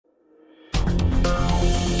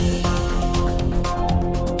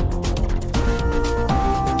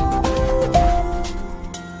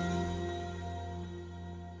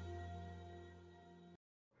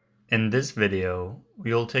In this video,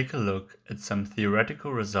 we will take a look at some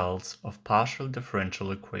theoretical results of partial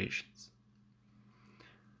differential equations.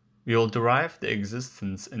 We will derive the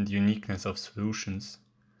existence and uniqueness of solutions,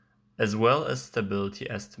 as well as stability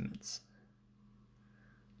estimates.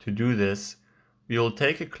 To do this, we will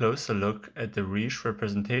take a closer look at the Riesz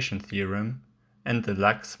representation theorem and the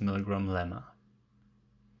Lax-Milgram lemma.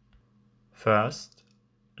 First,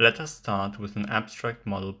 let us start with an abstract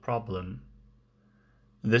model problem.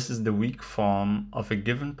 This is the weak form of a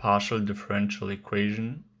given partial differential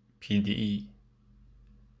equation, PDE.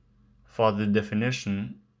 For the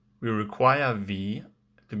definition, we require V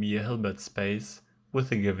to be a Hilbert space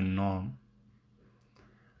with a given norm.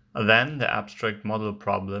 Then the abstract model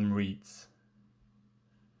problem reads: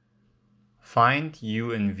 find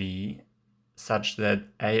U in V such that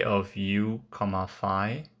A of U,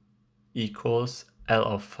 phi equals L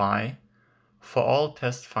of phi for all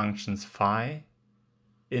test functions phi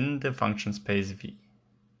in the function space V.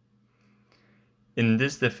 In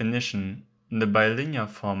this definition, the bilinear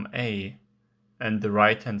form A and the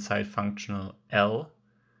right-hand side functional L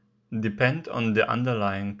depend on the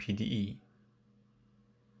underlying PDE.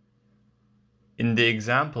 In the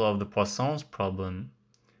example of the Poisson's problem,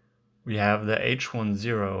 we have the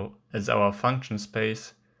H10 as our function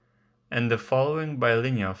space and the following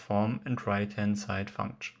bilinear form and right-hand side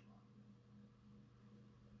function.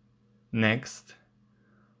 Next,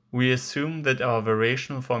 we assume that our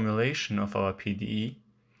variational formulation of our PDE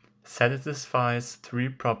satisfies three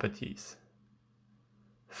properties.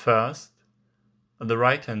 First, the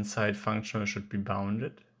right-hand side functional should be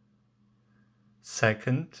bounded.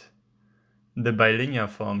 Second, the bilinear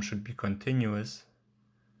form should be continuous.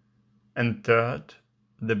 And third,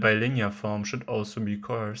 the bilinear form should also be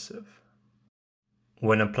coercive.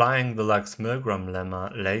 When applying the Lax-Milgram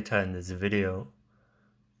lemma later in this video,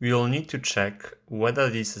 we will need to check whether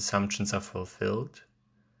these assumptions are fulfilled,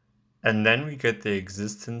 and then we get the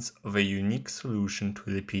existence of a unique solution to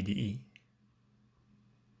the PDE.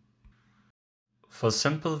 For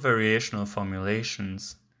simple variational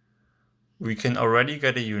formulations, we can already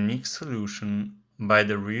get a unique solution by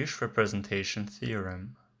the Riesz representation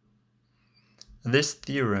theorem. This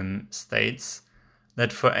theorem states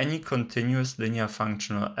that for any continuous linear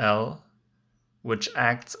functional L, which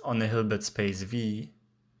acts on a Hilbert space V,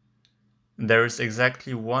 there is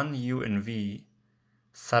exactly one U in V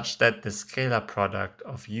such that the scalar product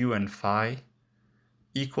of U and phi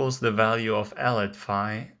equals the value of L at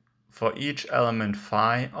phi for each element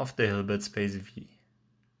phi of the Hilbert space V.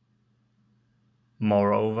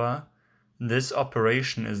 Moreover, this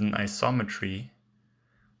operation is an isometry,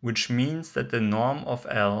 which means that the norm of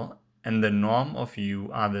L and the norm of U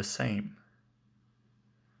are the same.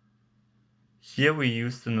 Here we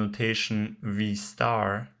use the notation V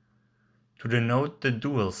star to denote the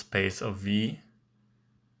dual space of V,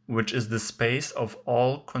 which is the space of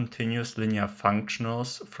all continuous linear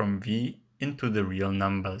functionals from V into the real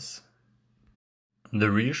numbers. The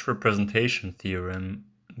Riesz representation theorem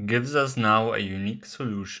gives us now a unique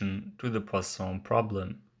solution to the Poisson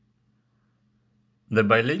problem. The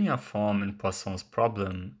bilinear form in Poisson's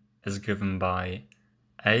problem is given by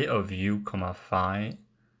A of U, phi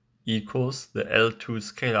equals the L2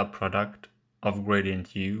 scalar product of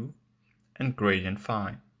gradient U and gradient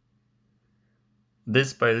phi.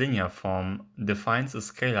 This bilinear form defines a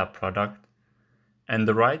scalar product, and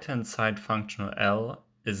the right-hand side functional L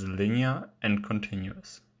is linear and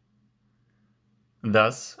continuous.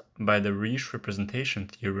 Thus, by the Riesz representation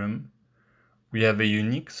theorem, we have a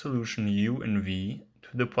unique solution U in V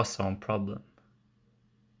to the Poisson problem.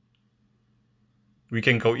 We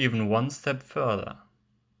can go even one step further.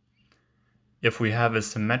 If we have a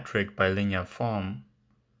symmetric bilinear form,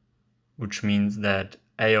 which means that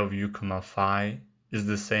A of U, phi is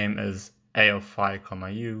the same as A of phi,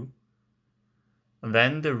 U,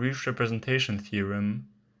 then the Riesz representation theorem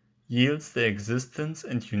yields the existence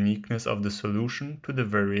and uniqueness of the solution to the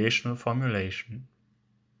variational formulation.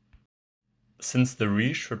 Since the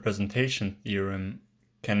Riesz representation theorem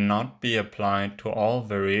cannot be applied to all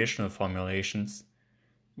variational formulations,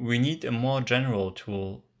 we need a more general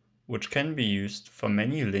tool which can be used for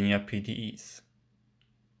many linear PDEs,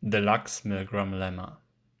 the Lax-Milgram lemma.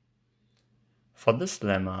 For this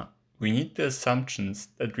lemma, we need the assumptions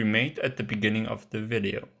that we made at the beginning of the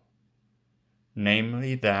video,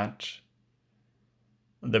 namely that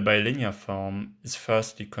the bilinear form is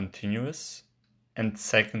firstly continuous and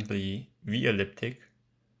secondly V-elliptic.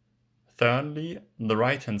 Thirdly, the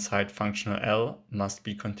right-hand side functional L must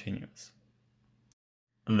be continuous.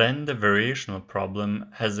 Then the variational problem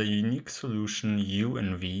has a unique solution U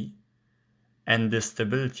in V, and the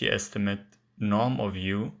stability estimate norm of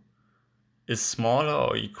U is smaller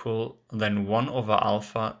or equal than 1 over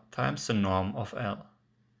alpha times the norm of L.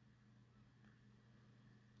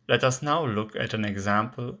 Let us now look at an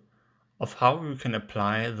example of how we can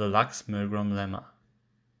apply the Lax-Milgram lemma.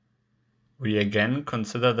 We again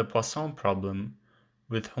consider the Poisson problem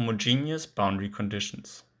with homogeneous boundary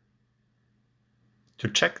conditions. To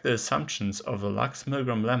check the assumptions of the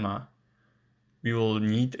Lax-Milgram lemma, we will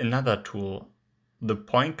need another tool, the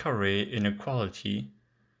Poincare inequality,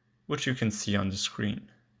 which you can see on the screen.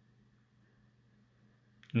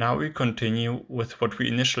 Now we continue with what we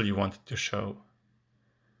initially wanted to show,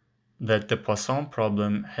 that the Poisson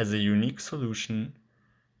problem has a unique solution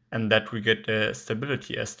and that we get a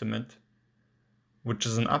stability estimate, which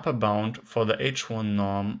is an upper bound for the H1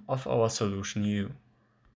 norm of our solution U.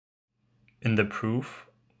 In the proof,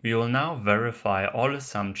 we will now verify all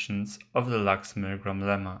assumptions of the Lax-Milgram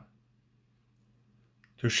lemma.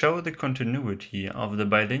 To show the continuity of the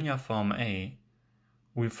bilinear form A,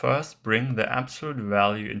 we first bring the absolute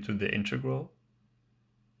value into the integral,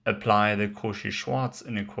 apply the Cauchy-Schwarz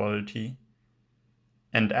inequality,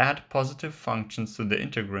 and add positive functions to the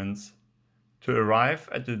integrands to arrive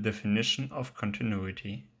at the definition of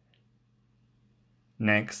continuity.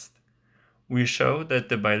 Next, we show that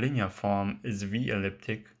the bilinear form is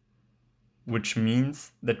V-elliptic, which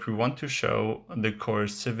means that we want to show the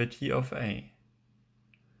coercivity of A.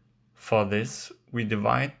 For this, we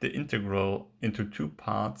divide the integral into two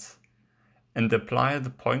parts and apply the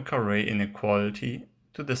Poincare inequality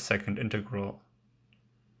to the second integral.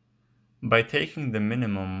 By taking the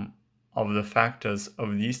minimum of the factors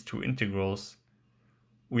of these two integrals,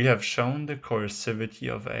 we have shown the coercivity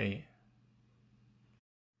of A.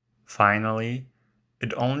 Finally,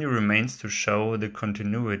 it only remains to show the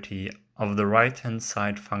continuity of the right-hand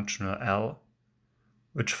side functional L,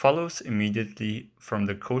 which follows immediately from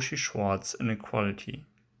the Cauchy-Schwarz inequality.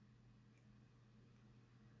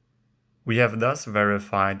 We have thus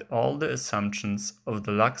verified all the assumptions of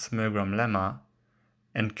the Lax-Milgram lemma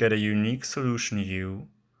and get a unique solution U,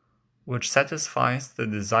 which satisfies the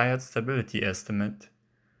desired stability estimate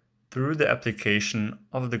through the application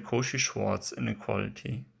of the Cauchy-Schwarz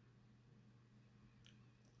inequality.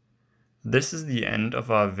 This is the end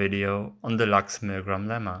of our video on the Lax-Milgram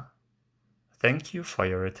lemma. Thank you for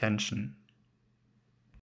your attention.